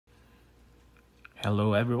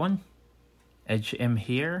Hello everyone, HM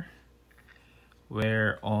here.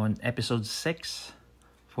 We're on episode 6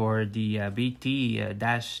 for the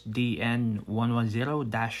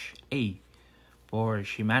BT-DN110-A for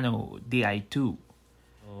Shimano Di2. So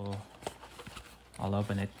I'll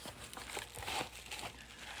open it.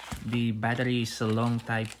 The battery is a long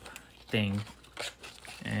type thing,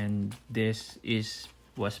 and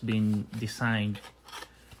was been designed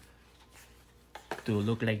to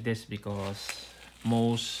look like this because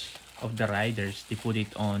most of the riders, they put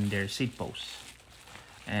it on their seat posts,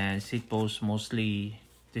 and seat posts mostly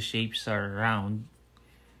the shapes are round.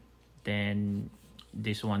 Then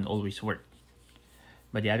this one always work.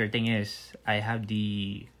 But the other thing is I have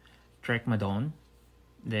the Trekmadon.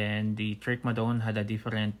 Then the Trekmadon had a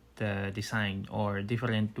different design or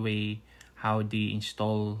different way how they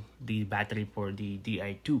install the battery for the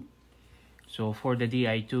Di2. So for the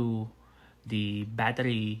Di2, the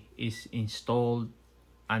battery is installed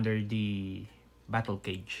under the battle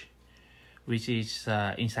cage, which is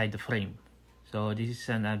inside the frame. So this is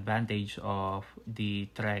an advantage of the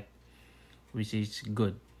Trek, which is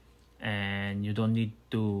good, and you don't need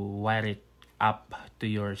to wire it up to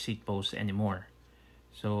your seat post anymore.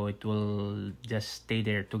 So it will just stay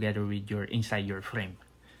there together with your inside your frame.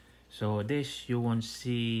 So this, you won't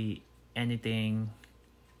see anything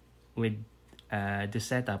with the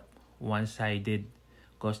setup once I did,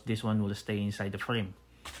 because this one will stay inside the frame.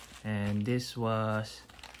 And these are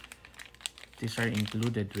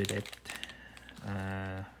included with it.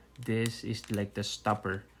 This is like the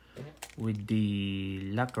stopper with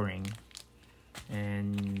the lock ring,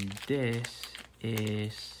 and this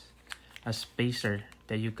is a spacer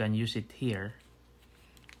that you can use it here,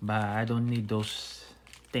 but I don't need those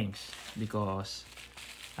things because,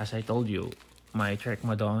 as I told you, my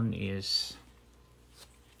Trekmadon is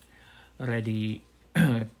ready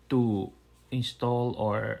to install,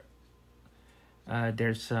 or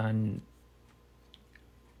there's an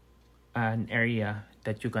area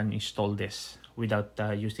that you can install this without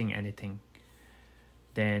using anything.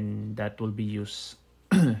 Then that will be used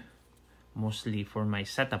mostly for my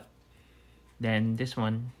setup. Then this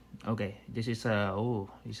one, okay, this is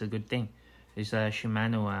it's a good thing. It's a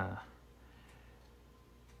Shimano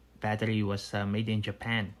battery, was made in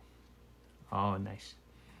Japan. Oh, nice.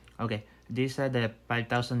 Okay, these are the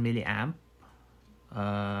 5000 milliamp.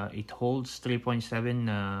 It holds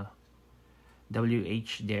 3.7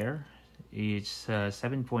 WH there. It's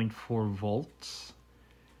 7.4 volts.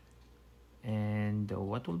 And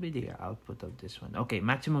what will be the output of this one? Okay,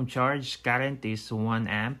 maximum charge current is 1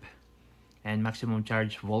 amp, and maximum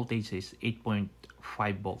charge voltage is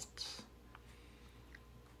 8.5 volts.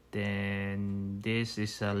 Then this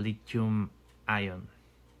is a lithium ion.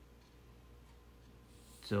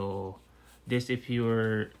 So this, if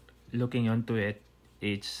you're looking onto it,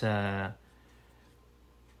 it's the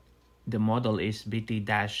model is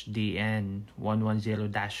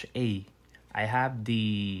BT-DN110-A. I have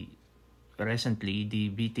recently the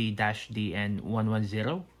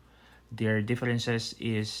BT-DN110. Their differences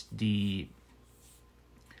is the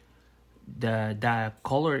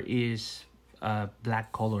color is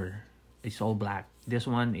black color. It's all black. This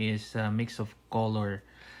one is a mix of color,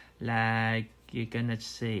 like you cannot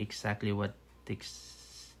say exactly what this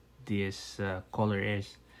color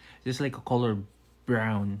is. It's like a color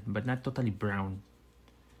brown, but not totally brown.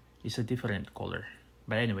 It's a different color.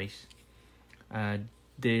 But anyways,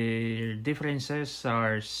 the differences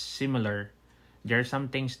are similar. There are some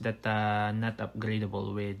things that not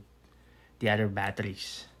upgradable with the other battery.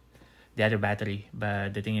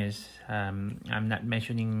 But the thing is, I'm not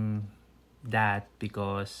mentioning that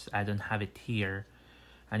because I don't have it here,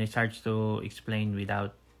 and it's hard to explain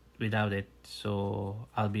without it. So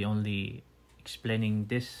I'll be only explaining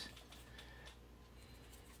this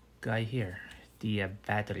guy here. The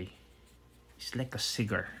battery, it's like a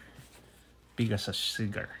cigar, big as a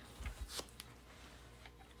cigar.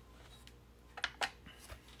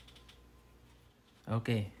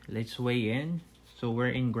 Okay, let's weigh in. So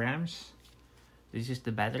we're in grams. This is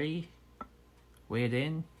the battery, weighed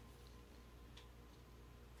in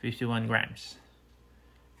 51 grams.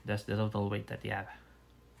 That's the total weight that you have.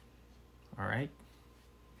 Alright,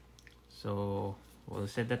 so we'll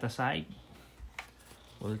set that aside.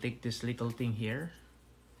 We'll take this little thing here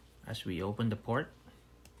as we open the port.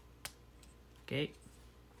 Okay,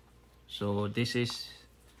 so this is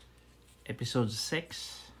episode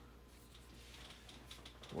 6.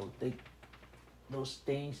 We'll take those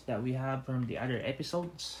things that we have from the other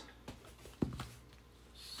episodes.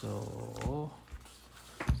 So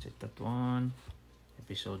set that one,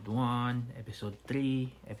 episode 1, episode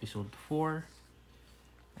 3, episode 4,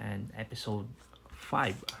 and episode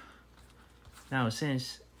 5. Now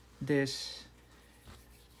since this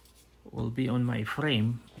will be on my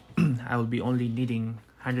frame, I will be only needing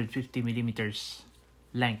 150 millimeters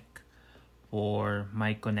length for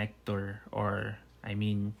my connector, or I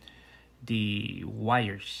mean the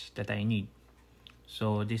wires that I need.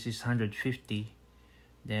 So this is 150.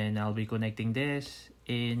 Then I'll be connecting this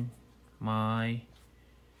in my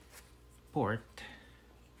port.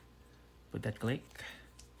 Put that click.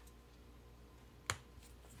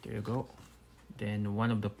 There you go. Then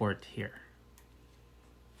one of the port here.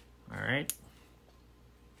 Alright.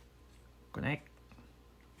 Connect.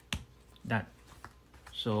 Done.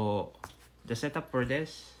 So the setup for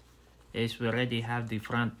this is we already have the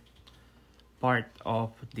front part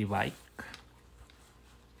of the bike,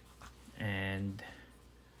 and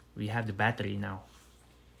we have the battery now.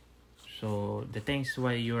 So the things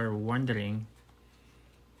why you're wondering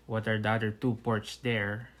what are the other 2 ports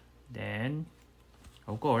there, then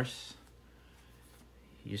of course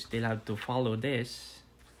you still have to follow this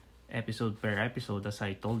episode per episode as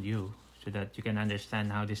I told you, so that you can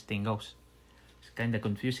understand how this thing goes. It's kind of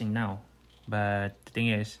confusing now, but the thing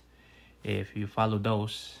is, if you follow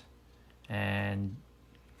those and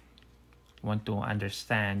want to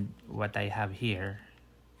understand what I have here,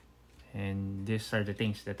 and these are the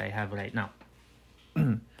things that I have right now.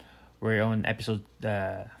 We're on episode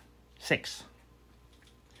 6.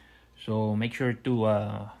 So make sure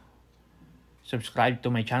to subscribe to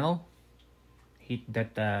my channel, hit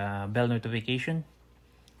that bell notification,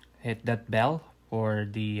 hit that bell for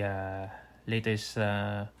the latest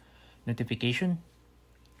notification,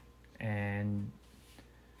 and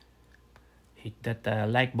hit that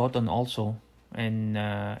like button also. And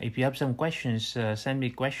if you have some questions, send me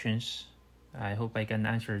questions. I hope I can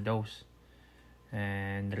answer those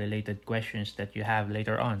and related questions that you have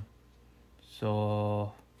later on.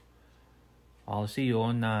 So I'll see you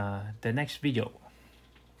on the next video.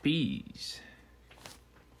 Peace.